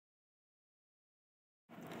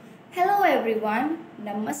Hello everyone,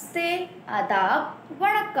 Namaste, Adab,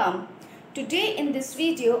 Vanakkam. Today in this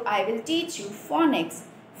video I will teach you phonics.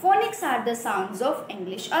 Phonics are the sounds of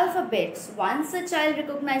English alphabets. Once a child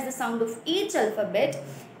recognizes the sound of each alphabet,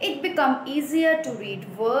 it becomes easier to read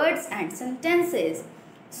words and sentences.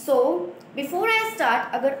 So, before I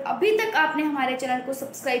start, अगर अभी तक आपने हमारे channel को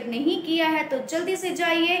subscribe नहीं किया है तो जल्दी से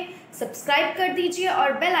जाइए, सब्सक्राइब कर दीजिए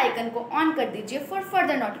और बेल आइकन को ऑन कर दीजिए for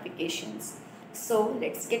further notifications. So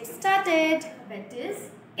let's get started. That is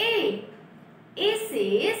A. A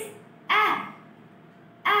says A.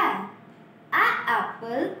 A. A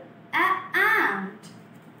apple. A ant.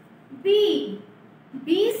 B.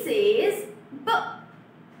 B says B.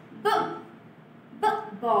 B. B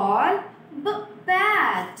ball. B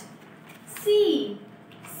bat. C.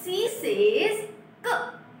 C says K.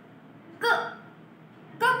 K.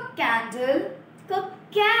 K candle. K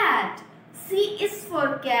cat. C is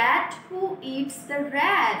for cat who eats the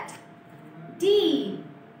rat. D.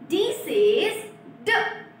 D says D.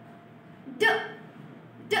 D.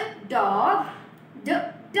 D dog. D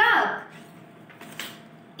duck.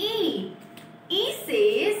 E. E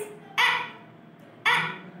says A. A.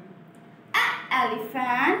 A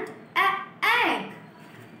elephant. A egg.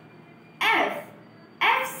 F.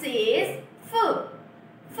 F says F.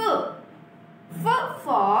 F. F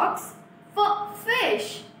fox. F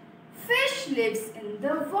fish. Fish lives in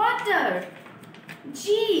the water.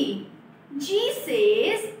 G. G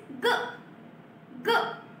says G. G.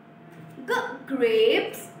 G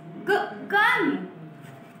grapes. G gun.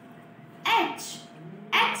 H.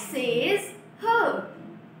 H says H.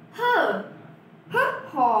 H. H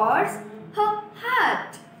horse. H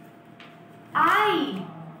hut. I.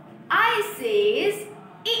 I says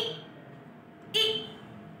I. I.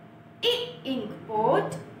 I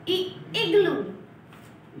inkpot. I igloo.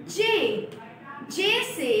 J. J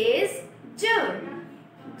says J.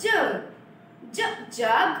 J. J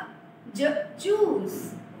jug. J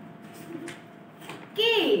juice.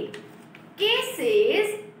 K. K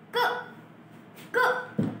says K. K.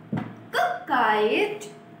 K kite.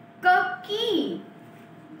 K key.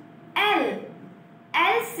 L.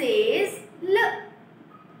 L says L.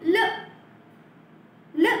 L.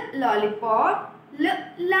 L lollipop. L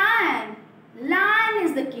lion. Lion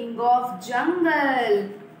is the king of jungle.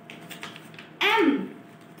 M.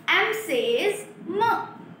 M says M.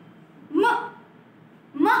 M.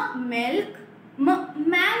 M milk. M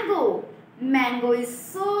mango. Mango is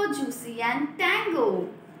so juicy and tango.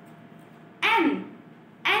 N.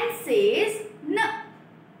 N says N.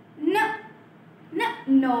 N.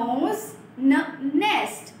 N nose. N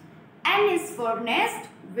nest. N is for nest.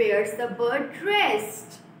 Where's the bird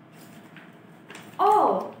rest?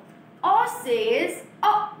 O. O says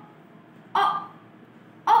O. O.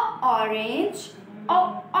 O orange.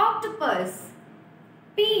 O octopus.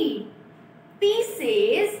 P. P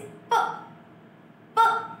says P. P.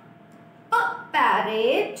 P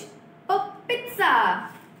parrot. P pizza.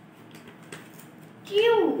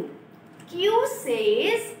 Q. Q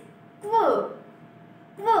says Q.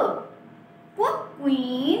 Q. Q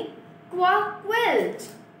queen. Q quilt.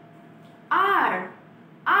 R.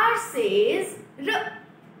 R says R.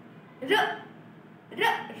 R.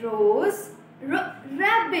 R rose. R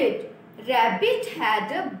rabbit. Rabbit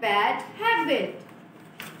had a bad habit.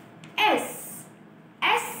 S.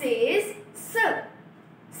 S says S.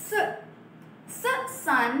 S. S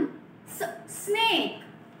sun. S snake.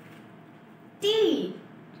 T.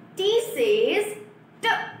 T says T.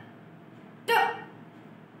 T.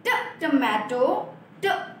 T tomato. T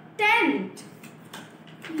tent.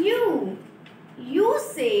 U. U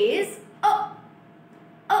says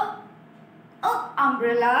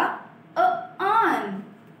umbrella. On.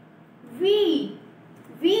 V.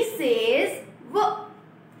 V says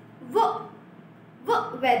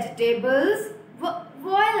vegetables.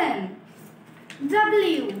 Violin.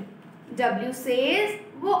 W. W says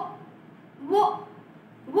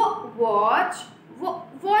watch.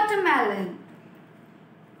 Watermelon.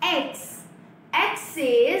 X. X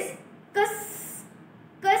says cuss.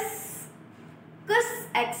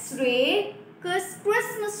 X-ray.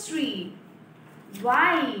 Christmas tree.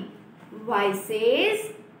 Y. Y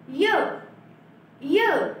says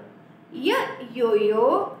yo-yo.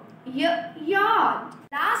 Yacht.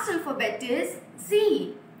 Last alphabet is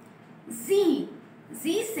Z. Z.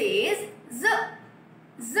 Z says zip.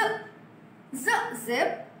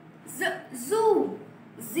 Zoo.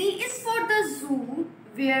 Z is for the zoo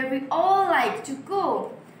where we all like to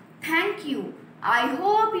go. Thank you. I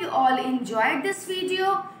hope you all enjoyed this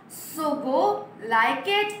video. So go like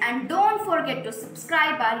it and don't forget to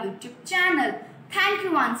subscribe our YouTube channel. Thank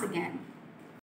you once again.